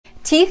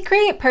Teeth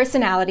create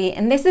personality,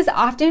 and this is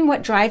often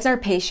what drives our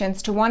patients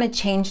to want to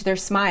change their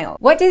smile.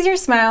 What does your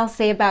smile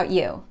say about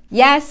you?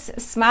 Yes,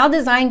 smile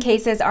design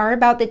cases are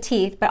about the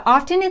teeth, but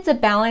often it's a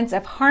balance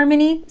of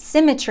harmony,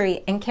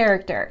 symmetry, and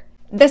character.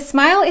 The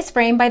smile is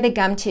framed by the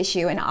gum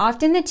tissue, and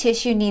often the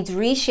tissue needs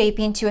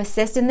reshaping to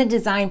assist in the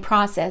design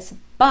process,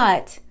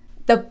 but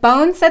the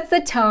bone sets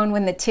the tone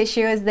when the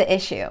tissue is the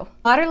issue.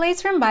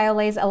 Waterlase from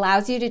Biolase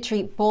allows you to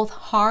treat both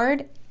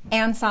hard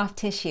and soft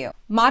tissue.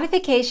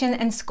 Modification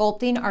and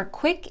sculpting are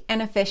quick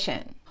and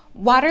efficient.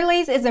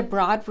 Waterlase is a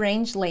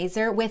broad-range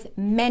laser with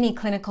many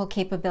clinical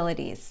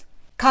capabilities.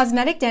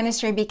 Cosmetic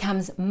dentistry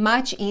becomes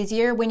much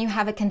easier when you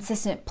have a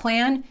consistent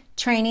plan,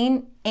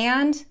 training,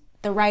 and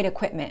the right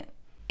equipment.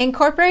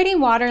 Incorporating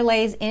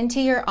Waterlase into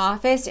your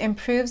office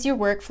improves your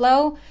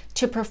workflow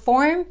to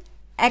perform,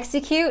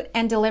 execute,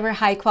 and deliver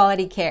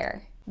high-quality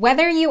care.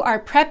 Whether you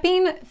are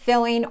prepping,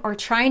 filling, or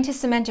trying to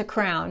cement a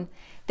crown,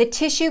 the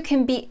tissue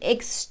can be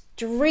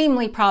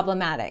extremely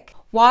problematic.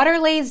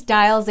 Waterlase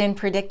dials in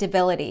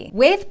predictability.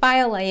 With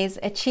Biolase,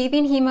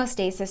 achieving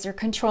hemostasis or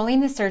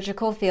controlling the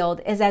surgical field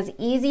is as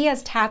easy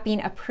as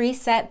tapping a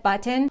preset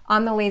button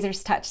on the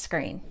laser's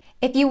touchscreen.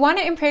 If you want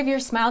to improve your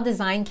smile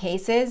design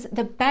cases,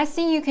 the best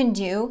thing you can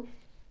do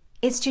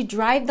is to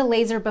drive the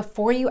laser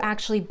before you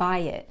actually buy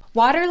it.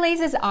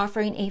 Waterlase is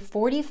offering a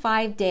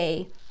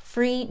 45-day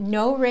free,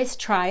 no-risk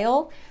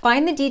trial.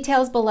 Find the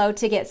details below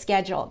to get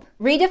scheduled.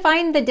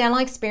 Redefine the dental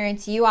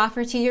experience you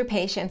offer to your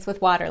patients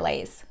with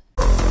Waterlase.